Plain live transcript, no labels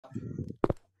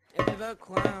about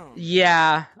clowns.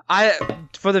 Yeah,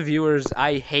 for the viewers,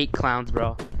 I hate clowns,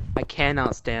 bro. I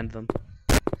cannot stand them.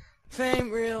 Same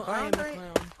real. I am a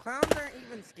clown. Clowns aren't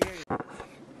even scary.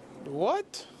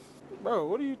 What? Bro,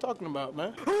 what are you talking about,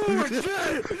 man? Oh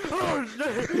shit! Oh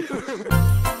shit!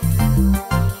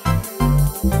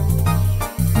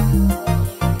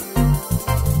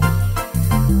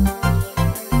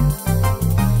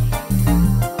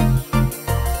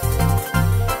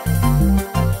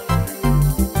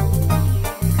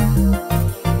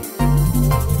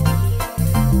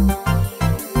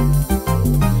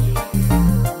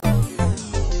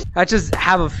 I just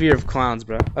have a fear of clowns,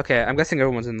 bro. Okay, I'm guessing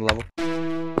everyone's in the level.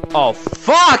 Oh,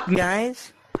 fuck!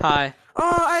 Guys? Hi.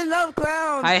 Oh, I love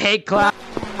clowns! I hate clowns.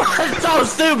 That's so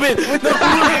stupid!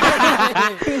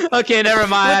 Okay, never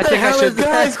mind. I think I should.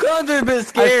 Guys, clowns are a bit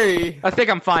scary. I think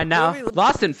I'm fine now.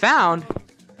 Lost and found?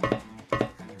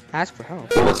 Ask for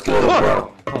help. What's good,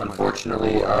 bro?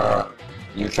 Unfortunately,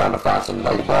 you're trying to find something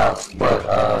that you lost,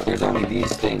 but there's only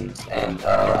these things, and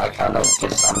I kind of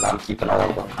just, I'm keeping all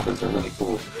of them because they're really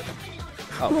cool.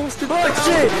 Oh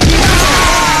shit!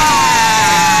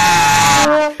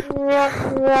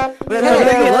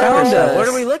 What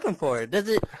are we looking for? Does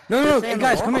it? No, hey,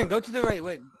 guys, come here. Go to the right.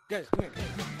 Wait, guys, come here.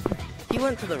 He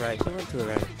went to the right. Come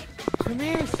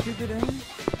here, stupid ass.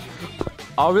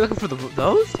 Are we looking for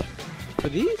those? For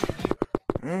these?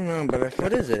 I don't know, but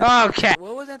what is it? Okay.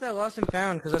 What was that lost and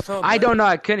found? Because I saw. I don't know.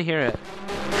 I couldn't hear it.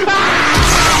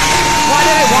 Why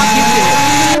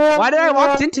did I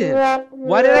walk into him?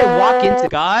 Why did I walk into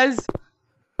guys?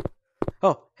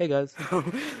 Oh, hey guys.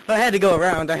 I had to go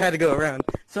around.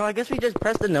 So I guess we just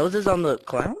press the noses on the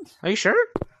clowns? Are you sure?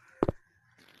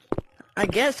 I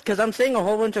guess, because I'm seeing a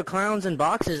whole bunch of clowns in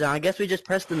boxes, and I guess we just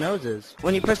press the noses.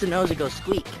 When you press the nose, it goes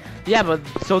squeak. Yeah, but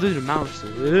so do the mouths.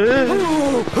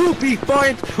 Ooh, Hoopy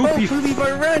fart! Hoopy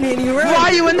fart, run, Henny, run! Why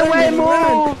are you in the way,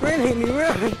 move? Run, Henny,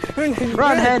 run!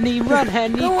 Run,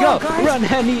 Henny, go! Run,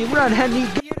 Henny,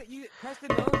 go! You press the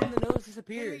nose, and the nose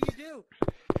disappears. You do.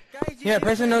 Guys, yeah,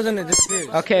 press the nose and it disappears.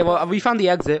 Okay, well, we found the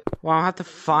exit. Well, I'll have to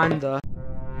find the...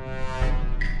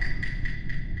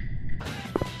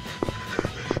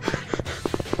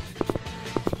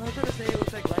 I was gonna say it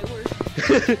looks like light work.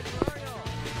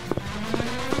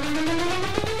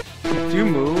 Do you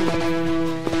move?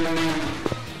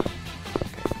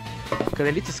 Cause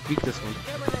I need to squeak this one.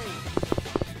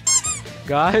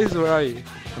 Guys, where are you?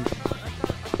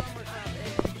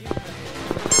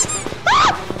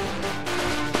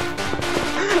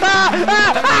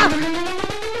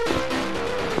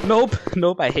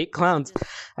 Nope, I hate clowns.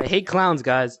 I hate clowns,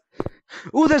 guys.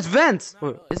 Ooh, there's vents!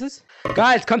 Wait, is this?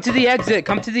 Guys, come to the exit!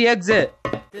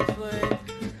 This way.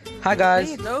 Hi, guys.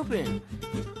 Hey, it's open.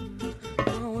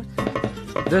 Oh,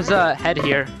 There's a head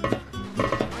here.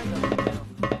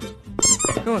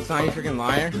 no, it's not, you freaking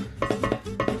liar.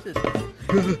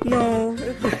 No.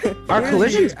 Are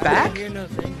collisions back? No,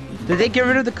 Did they get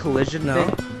rid of the collision No.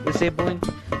 thing? Disabling?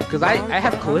 Because I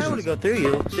have I'm collisions. able to go through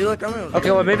you. See, look, I'm able to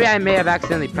Okay, well, maybe I may have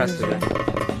accidentally pressed it.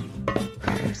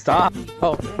 Stop.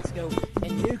 Oh. Let's go.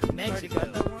 And nuke Mexico.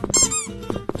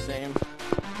 Same.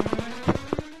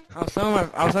 I was telling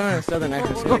my southern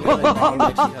accent. So Mexico.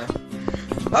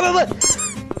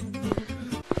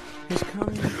 He's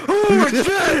coming. Oh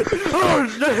shit! Oh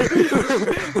shit!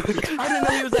 I didn't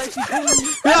know he was actually coming.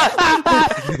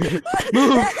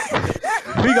 Move!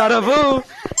 We gotta move!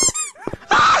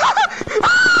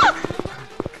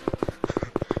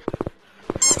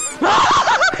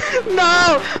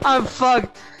 No! I'm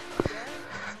fucked.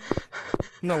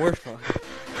 No, we're fucked.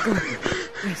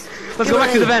 Let's go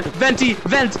back to the vent.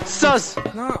 Vent, sus!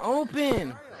 Not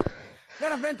open.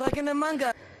 Gotta vent like in a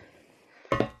manga.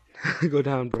 Go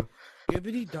down, bro.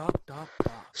 Gibbity dop dop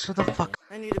dop. Shut the fuck.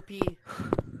 I need to pee.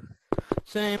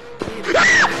 Same.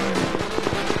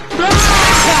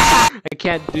 I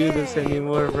can't do this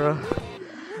anymore, bro.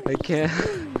 I can't.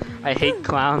 I hate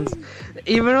clowns.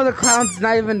 Even though the clown's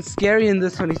not even scary in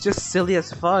this one, he's just silly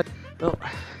as fuck. Oh.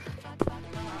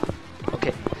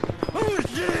 Okay. Oh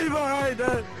shit! Behind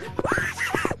that.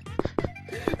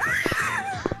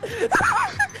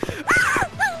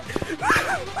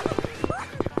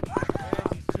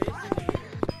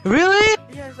 Really?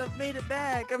 Yes, I've made it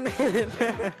back.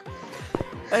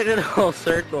 I did a whole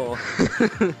circle.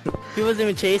 He wasn't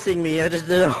even chasing me. I just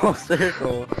did a whole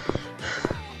circle.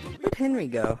 Where'd Henry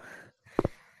go?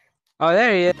 Oh,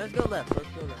 there he is. Let's go left.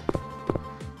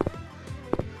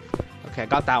 Okay, I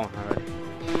got that one already.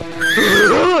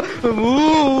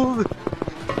 Move!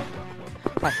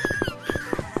 Hi.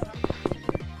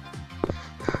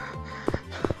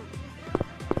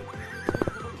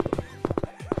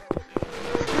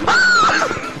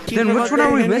 keep Then him which up one there,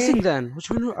 are we Henry? missing then? Which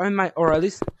one am I, or at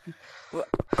least... Well,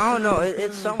 I don't know,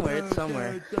 it's somewhere, it's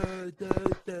somewhere.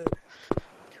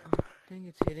 Dang,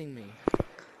 it's hitting me.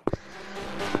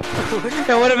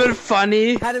 That would have been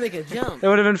funny. How to make a jump? It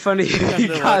would have been funny if you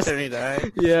guys...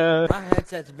 Yeah. My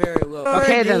headset's very low.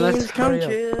 Okay, then let's come hurry up.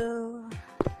 true.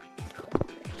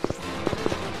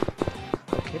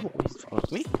 Okay,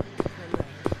 but wait.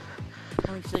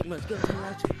 Oh, Sigma's good to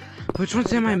watch. Which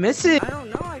ones am I missing? I don't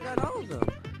know, I got all of them.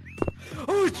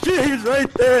 Oh, jeez,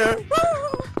 right there.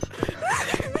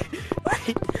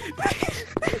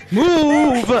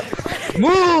 Move!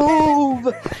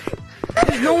 Move!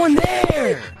 There's no one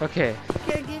there. Okay,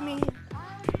 Can't get me.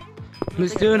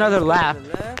 let's do another lap.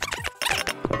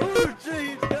 Oh,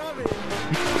 jeez, got me.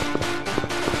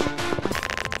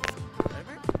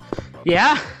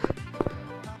 Yeah?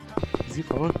 Is he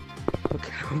following?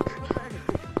 Okay.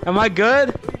 Am I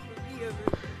good?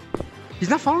 He's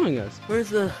not following us. Where's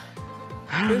the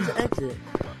exit?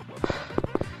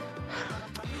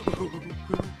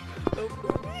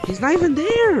 He's not even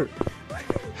there.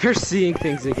 You're seeing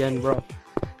things again, bro.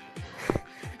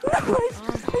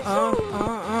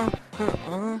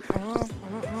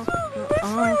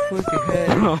 With your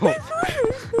head.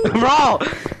 Bro,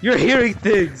 you're hearing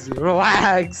things.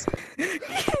 Relax.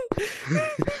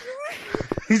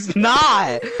 He's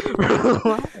not.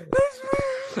 Relax.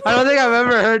 I don't think I've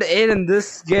ever heard Aiden this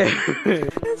scared.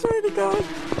 That's where to go.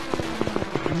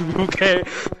 Okay.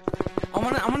 I'm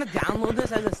gonna download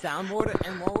this as a soundboard,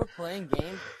 and while we're playing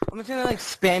games, I'm just gonna like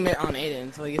spam it on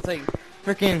Aiden, so like it's like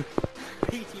freaking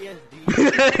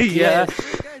PTSD. Yeah.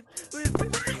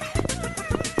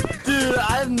 Dude,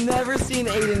 I've never seen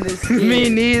Aiden this scared. Me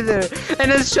neither.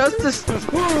 And it's just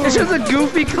a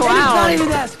goofy It's clown. not even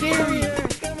that scary.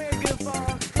 Come here,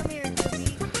 goofball. Come here,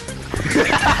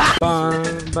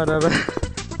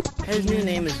 Goofy. His new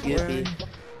name is Goofy.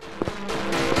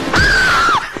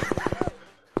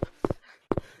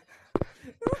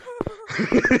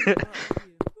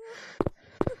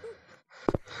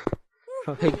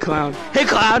 Oh, hey clown. Hey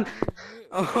clown!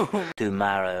 Oh.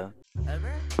 Tomorrow.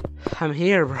 Ever? I'm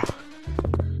here, bro.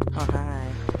 Oh, hi.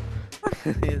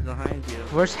 He's behind you.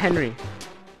 Where's Henry?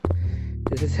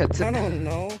 Is his I headset? don't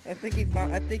know. I think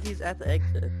he's at the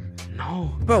exit.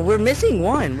 No. Bro, we're missing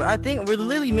one. I think we're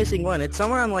literally missing one. It's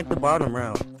somewhere on like the bottom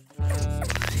row.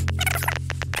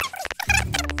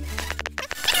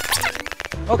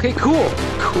 Okay, cool.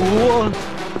 Cool.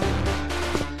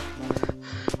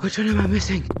 Which one am I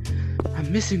missing?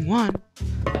 I'm missing one.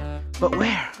 But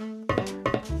where?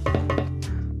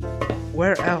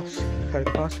 Where else could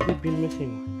I possibly be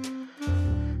missing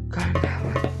one? God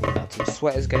damn. Some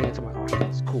sweat is getting into my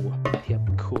arms. Cool. Yep,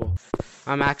 cool.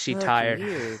 I'm actually tired.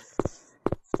 Weird.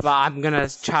 But I'm gonna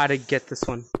try to get this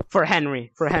one. For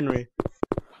Henry. For Henry.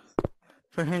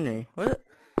 For Henry. What?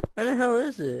 Where the hell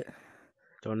is it?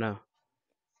 Don't know.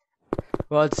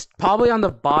 Well, it's probably on the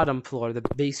bottom floor, the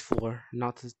base floor,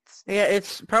 not the... Yeah,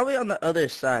 it's probably on the other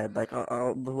side, like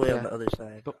all the way on the other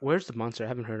side. But where's the monster? I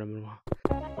haven't heard him in a while.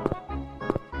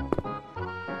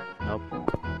 Nope.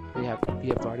 We have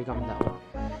already gotten that one.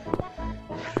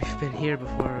 We've been here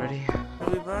before already.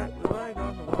 We've already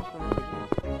gone to the last one already.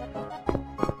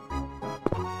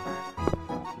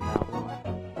 That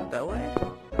one. That way?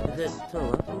 Is it to the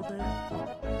left over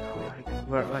there?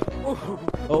 We're like...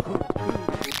 Oh.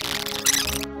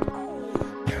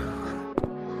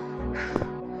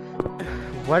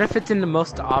 What if it's in the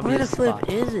most obvious Where the flip spot?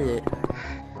 is it?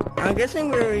 I'm guessing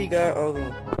we already got all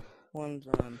the ones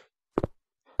on.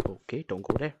 Okay, don't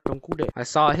go there. Don't go there. I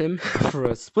saw him for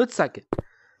a split second.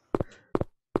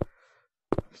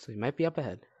 So he might be up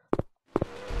ahead.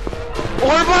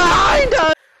 Or behind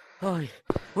us! Oh,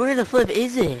 where the flip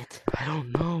is it? I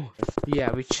don't know.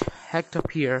 Yeah, we checked up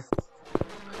here.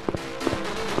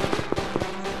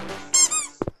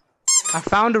 I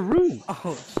found a room.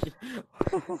 Oh, shit.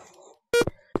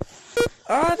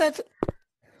 Oh,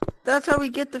 that's how we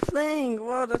get the fling.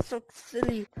 Wow, that's so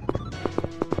silly. I'm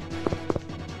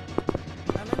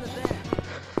in the back.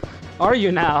 Are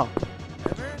you now?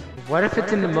 Ever? What if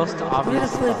it's in the most Where the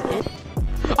obvious flip spot? is?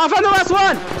 I found the last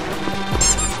one!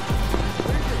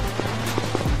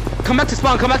 Come back to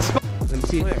spawn, come back to spawn. Let me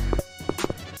see. Where?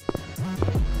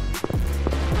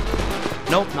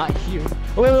 Nope, not here.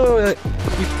 Oh, wait.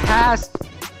 We passed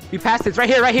it. It's right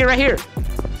here, right here, right here.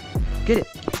 Get it.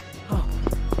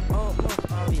 Oh,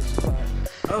 most obvious spot.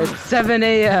 Oh. It's 7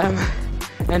 a.m.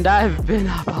 and I've been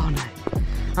up all night.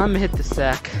 I'm gonna hit the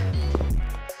sack.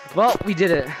 Well, we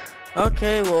did it.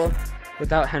 Okay, well,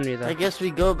 Without Henry, though. I guess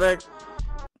we go back.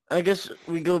 I guess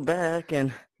we go back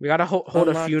and We gotta hold a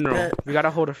unlock funeral. that. We gotta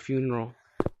hold a funeral.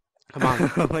 Come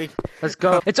on. Wait, Let's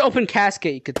go. It's open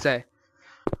casket, you could say.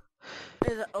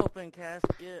 there's an open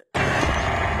casket.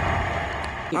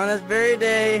 On this very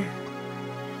day,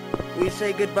 we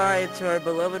say goodbye to our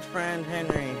beloved friend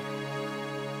Henry.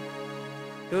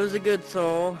 He was a good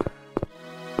soul.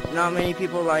 Not many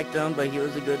people liked him, but he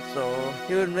was a good soul.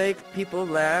 He would make people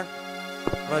laugh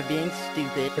by being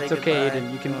stupid. It's okay,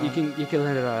 Aiden. You can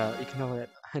let it out. You can let it.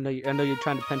 I know you're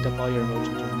trying to pent up all your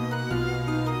emotions.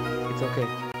 It's okay.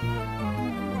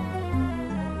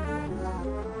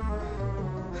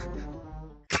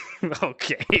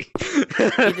 Okay.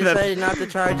 He decided not to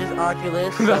charge his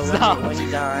Oculus, so when he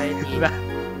died,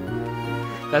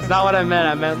 that's not what I meant.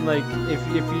 I meant like if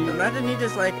you imagine he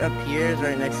just like appears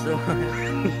right next to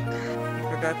him. He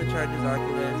forgot to charge his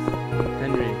Oculus.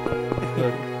 Henry,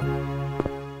 look,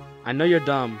 I know you're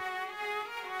dumb,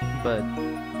 but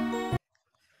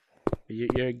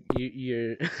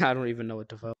you're I don't even know what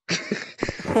to vote.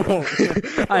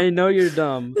 I know you're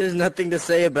dumb. There's nothing to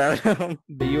say about him.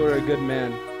 But you are a good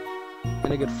man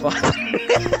and a good father.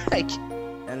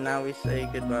 And now we say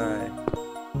goodbye.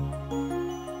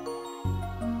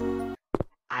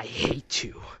 I hate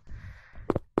you.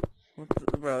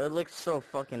 Bro, it looks so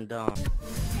fucking dumb.